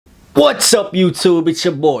What's up, YouTube? It's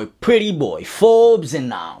your boy, Pretty Boy Forbes,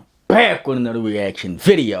 and I'm back with another reaction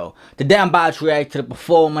video. Today I'm about to react to the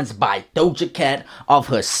performance by Doja Cat of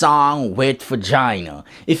her song with Vagina.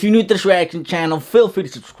 If you're new to this reaction channel, feel free to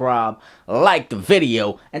subscribe, like the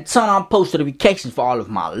video, and turn on post notifications for all of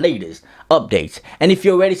my latest updates. And if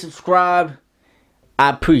you're already subscribed,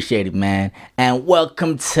 I appreciate it, man. And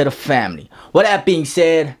welcome to the family. With that being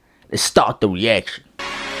said, let's start the reaction.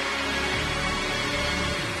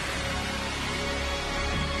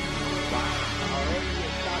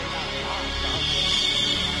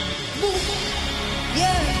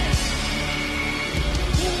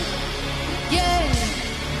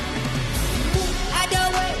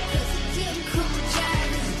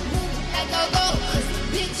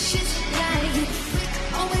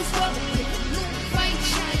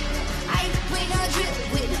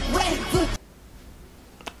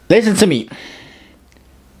 Listen to me.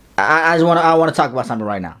 I want to talk about something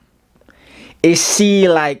right now. Is she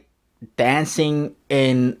like dancing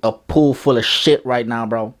in a pool full of shit right now,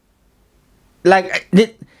 bro? Like,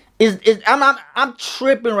 I'm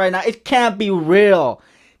tripping right now. It can't be real.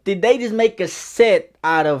 Did they just make a set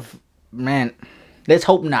out of, man? Let's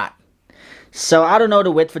hope not. So I don't know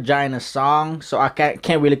the Wet Vagina song, so I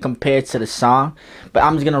can't really compare it to the song. But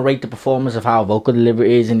I'm just gonna rate the performance of how her vocal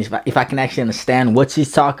delivery is, and if I can actually understand what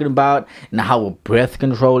she's talking about, and how her breath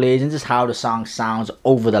control is, and just how the song sounds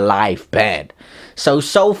over the live band. So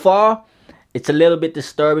far, it's a little bit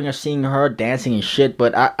disturbing of seeing her dancing and shit,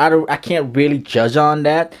 but I can't really judge on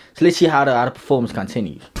that. So let's see how the performance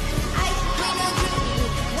continues.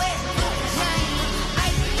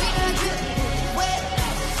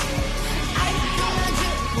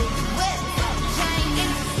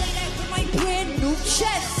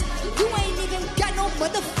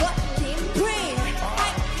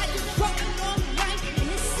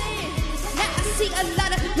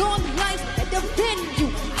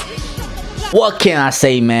 What can I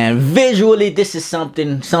say, man? Visually, this is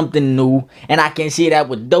something new, and I can see that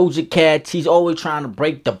with Doja Cat. She's always trying to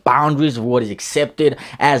break the boundaries of what is accepted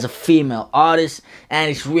as a female artist,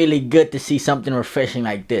 and it's really good to see something refreshing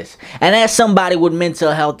like this. And as somebody with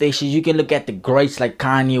mental health issues, you can look at the greats like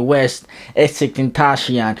Kanye West,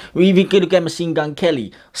 Tentacion, or even can look at Machine Gun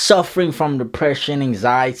Kelly, suffering from depression,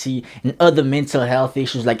 anxiety, and other mental health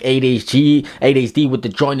issues like ADHD with the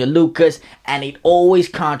Joyner Lucas, and it always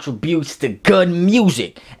contributes to good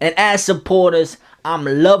music. And as supporters, I'm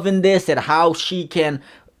loving this, and how she can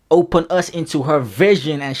open us into her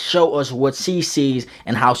vision and show us what she sees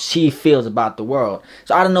and how she feels about the world.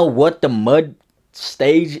 So I don't know what the mud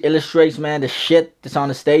stage illustrates, man, the shit that's on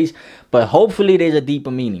the stage, but hopefully there's a deeper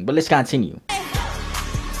meaning. But let's continue.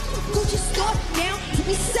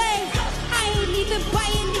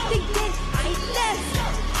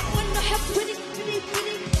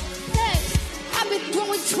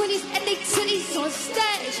 And they titties on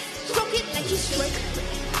stage, stroke it like you straight.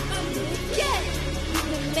 Yeah,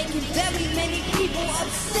 you're making very many people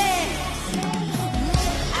upset.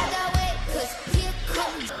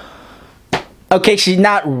 Okay, she's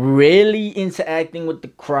not really interacting with the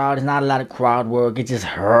crowd. It's not a lot of crowd work. It's just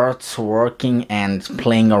her twerking and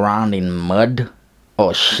playing around in mud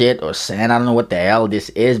or shit or sand. I don't know what the hell this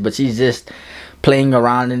is, but she's just playing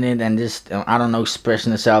around in it and just, I don't know,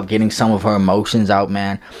 expressing herself, getting some of her emotions out,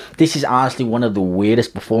 man. This is honestly one of the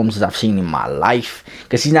weirdest performances I've seen in my life,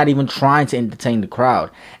 because she's not even trying to entertain the crowd.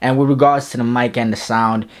 And with regards to the mic and the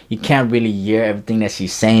sound, you can't really hear everything that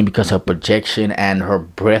she's saying because her projection and her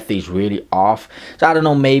breath is really off. So I don't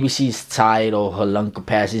know, maybe she's tired or her lung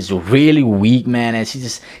capacity is really weak, man, and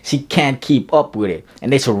she can't keep up with it,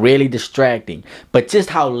 and it's really distracting. But just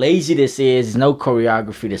how lazy this is, no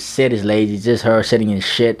choreography, the set is lazy, just her sitting in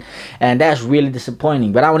shit, and that's really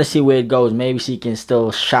disappointing. But I want to see where it goes. Maybe she can still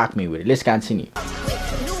shock me with it. Let's continue.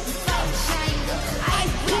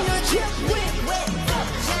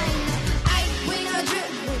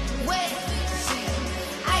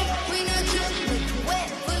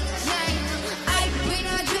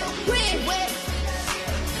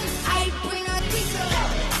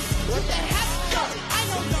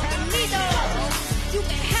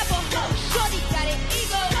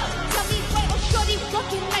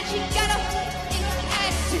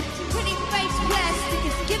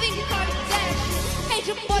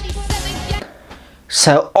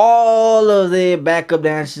 So all of the backup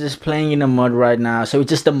dancers is playing in the mud right now. So it's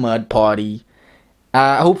just a mud party.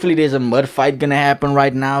 Hopefully there's a mud fight gonna happen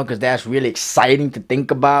right now, because that's really exciting to think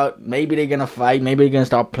about. Maybe they're gonna fight. Maybe they're gonna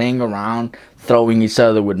start playing around, throwing each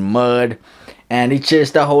other with mud. And it's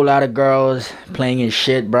just a whole lot of girls playing in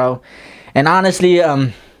shit, bro. And honestly,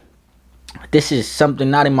 this is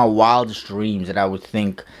something not in my wildest dreams that I would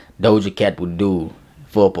think Doja Cat would do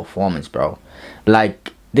for a performance, bro.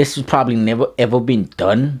 Like, this has probably never ever been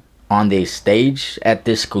done on their stage at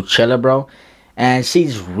this Coachella, bro. And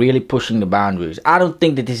she's really pushing the boundaries. I don't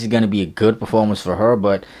think that this is gonna be a good performance for her,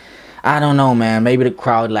 but I don't know, man. Maybe the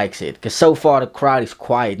crowd likes it, cause so far the crowd is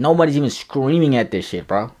quiet. Nobody's even screaming at this shit,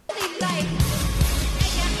 bro.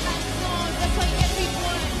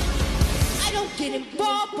 Get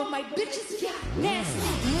involved, but my bitches get nasty.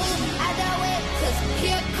 Move out the way, cause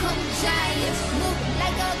here come giants. Move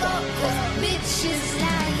like a goat, cause bitches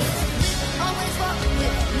lying. Always walk with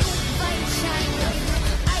new fine China.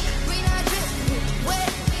 I bring a drip with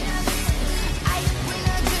wet. I bring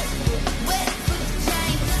a drip with wet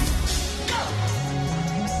vagina. Go!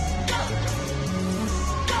 Go! Go!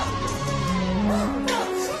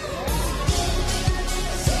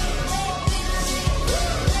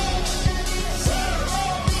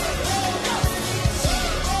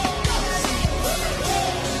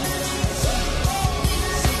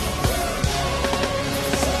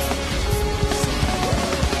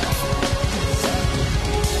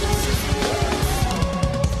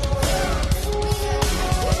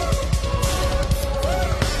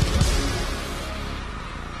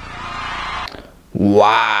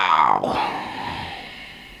 Wow.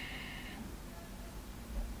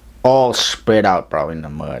 All spread out, bro, in the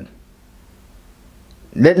mud.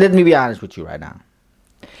 Let me be honest with you right now.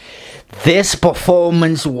 This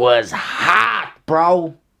performance was hot,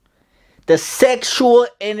 bro. The sexual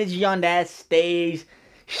energy on that stage,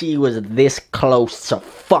 she was this close to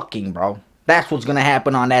fucking, bro. That's what's gonna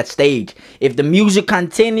happen on that stage. If the music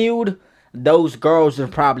continued, those girls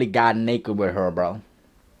would probably got naked with her, bro.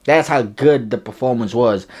 That's how good the performance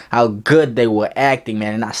was. How good they were acting,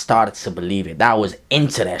 man. And I started to believe it. I was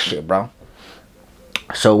into that shit, bro.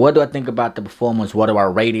 So what do I think about the performance? What do I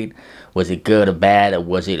rate it? Was it good or bad? Or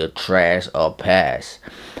was it a trash or pass?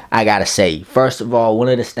 I gotta say, first of all, one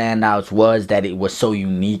of the standouts was that it was so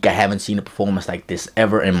unique. I haven't seen a performance like this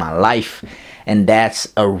ever in my life. And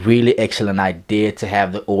that's a really excellent idea, to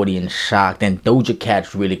have the audience shocked. And Doja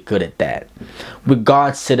Cat's really good at that.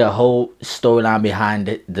 Regards to the whole storyline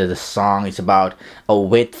behind the song, it's about a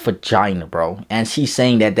wet vagina, bro. And she's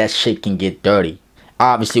saying that that shit can get dirty.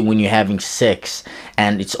 Obviously, when you're having sex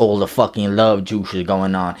and it's all the fucking love juices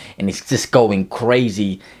going on and it's just going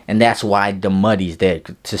crazy, and that's why the muddy's there,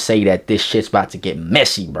 to say that this shit's about to get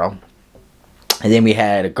messy, bro. And then we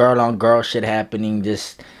had a girl on girl shit happening,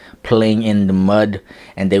 just playing in the mud,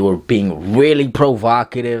 and they were being really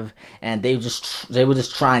provocative, and they were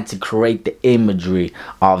just trying to create the imagery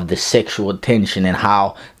of the sexual tension and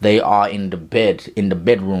how they are in the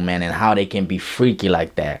bedroom, man, and how they can be freaky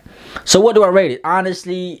like that. So what do I rate it?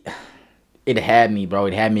 Honestly, it had me, bro.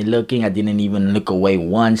 It had me looking. I didn't even look away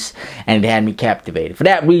once, and it had me captivated. For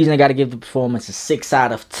that reason, I gotta give the performance a 6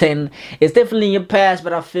 out of 10. It's definitely a pass,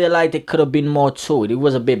 but I feel like there could have been more to it. It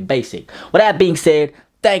was a bit basic. With that being said,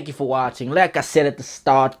 thank you for watching. Like I said at the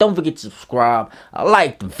start, don't forget to subscribe,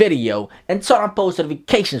 like the video, and turn on post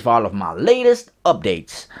notifications for all of my latest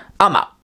updates. I'm out.